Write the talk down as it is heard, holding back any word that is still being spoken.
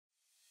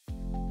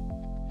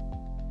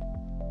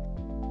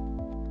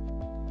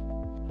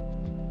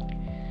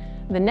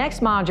The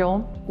next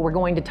module we're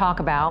going to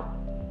talk about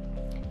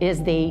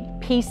is the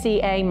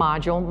PCA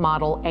module,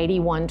 model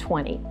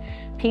 8120.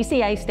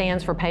 PCA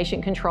stands for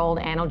patient-controlled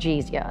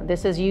analgesia.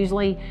 This is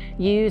usually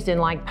used in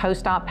like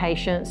post-op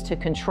patients to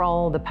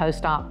control the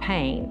post-op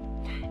pain.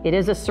 It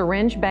is a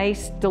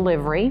syringe-based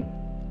delivery.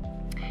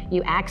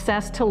 You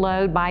access to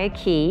load by a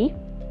key,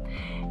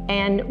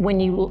 and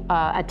when you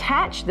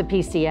attach the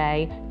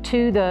PCA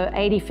to the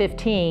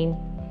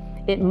 8015,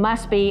 it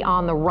must be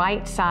on the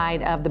right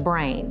side of the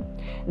brain.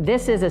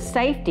 This is a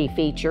safety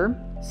feature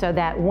so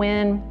that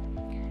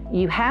when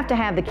you have to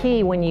have the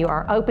key when you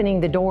are opening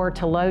the door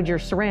to load your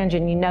syringe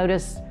and you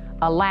notice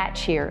a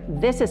latch here,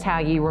 this is how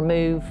you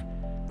remove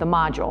the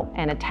module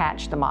and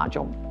attach the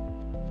module,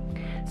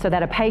 so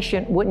that a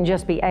patient wouldn't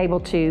just be able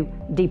to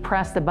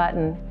depress the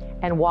button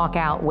and walk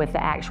out with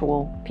the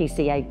actual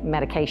PCA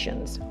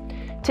medications.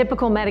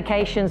 Typical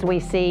medications we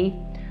see: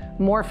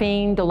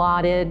 morphine,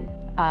 Dilaudid,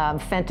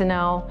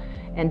 fentanyl,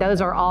 and those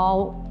are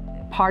all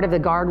part of the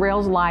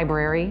Guardrails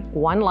library,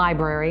 one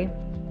library,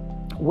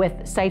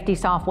 with safety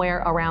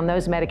software around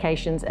those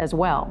medications as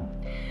well.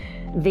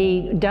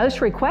 The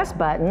dose request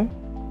button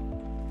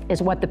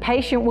is what the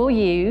patient will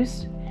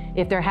use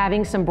if they're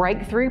having some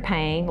breakthrough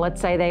pain.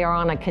 Let's say they are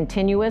on a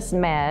continuous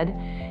med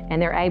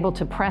and they're able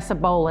to press a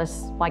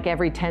bolus like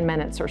every 10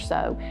 minutes or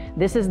so.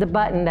 This is the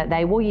button that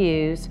they will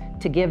use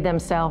to give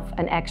themselves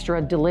an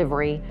extra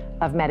delivery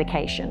of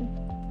medication.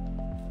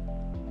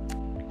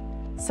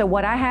 So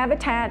what I have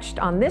attached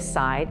on this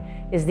side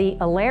is the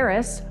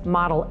Alaris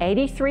Model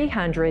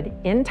 8300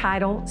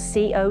 Entitle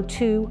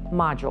CO2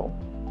 module.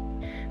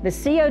 The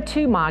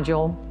CO2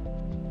 module,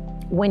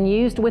 when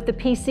used with the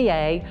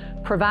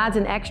PCA, provides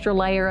an extra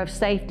layer of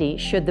safety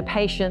should the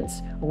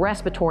patient's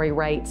respiratory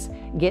rates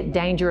get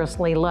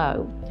dangerously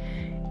low.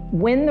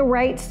 When the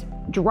rates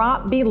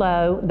drop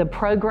below the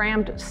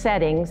programmed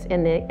settings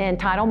in the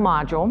Entitle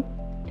module,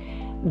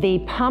 the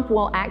pump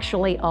will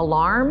actually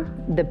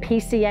alarm, the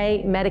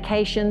PCA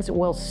medications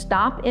will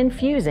stop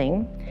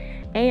infusing,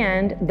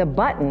 and the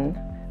button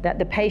that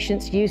the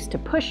patient's used to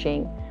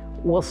pushing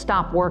will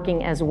stop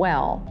working as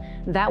well.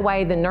 That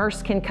way the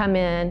nurse can come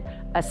in,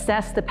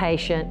 assess the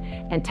patient,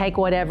 and take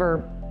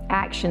whatever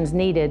actions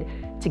needed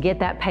to get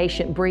that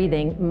patient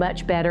breathing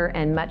much better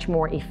and much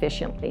more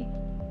efficiently.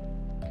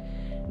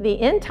 The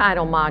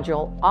Entitle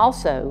module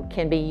also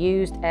can be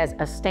used as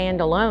a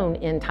standalone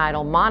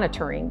Entitle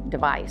monitoring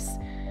device.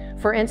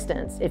 For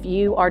instance, if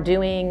you are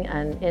doing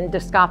an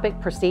endoscopic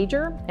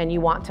procedure and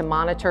you want to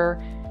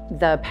monitor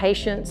the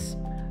patient's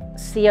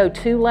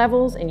CO2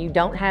 levels and you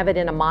don't have it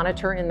in a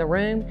monitor in the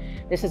room,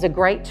 this is a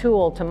great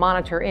tool to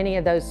monitor any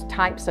of those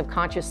types of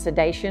conscious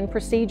sedation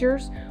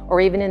procedures,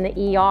 or even in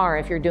the ER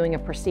if you're doing a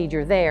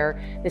procedure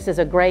there. This is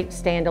a great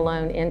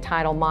standalone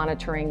Entitle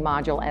monitoring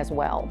module as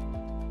well.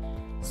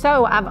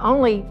 So I've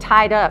only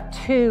tied up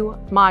 2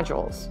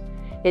 modules.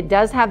 It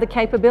does have the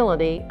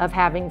capability of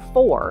having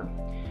 4.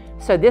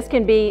 So this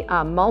can be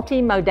a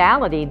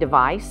multimodality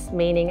device,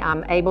 meaning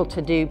I'm able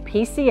to do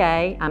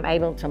PCA, I'm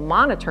able to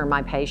monitor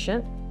my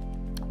patient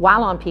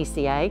while on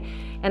PCA,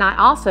 and I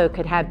also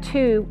could have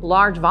 2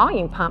 large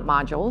volume pump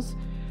modules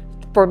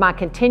for my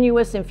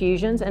continuous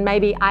infusions and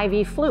maybe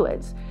IV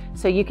fluids.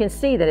 So you can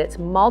see that it's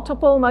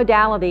multiple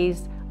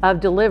modalities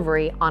of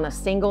delivery on a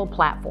single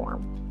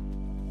platform.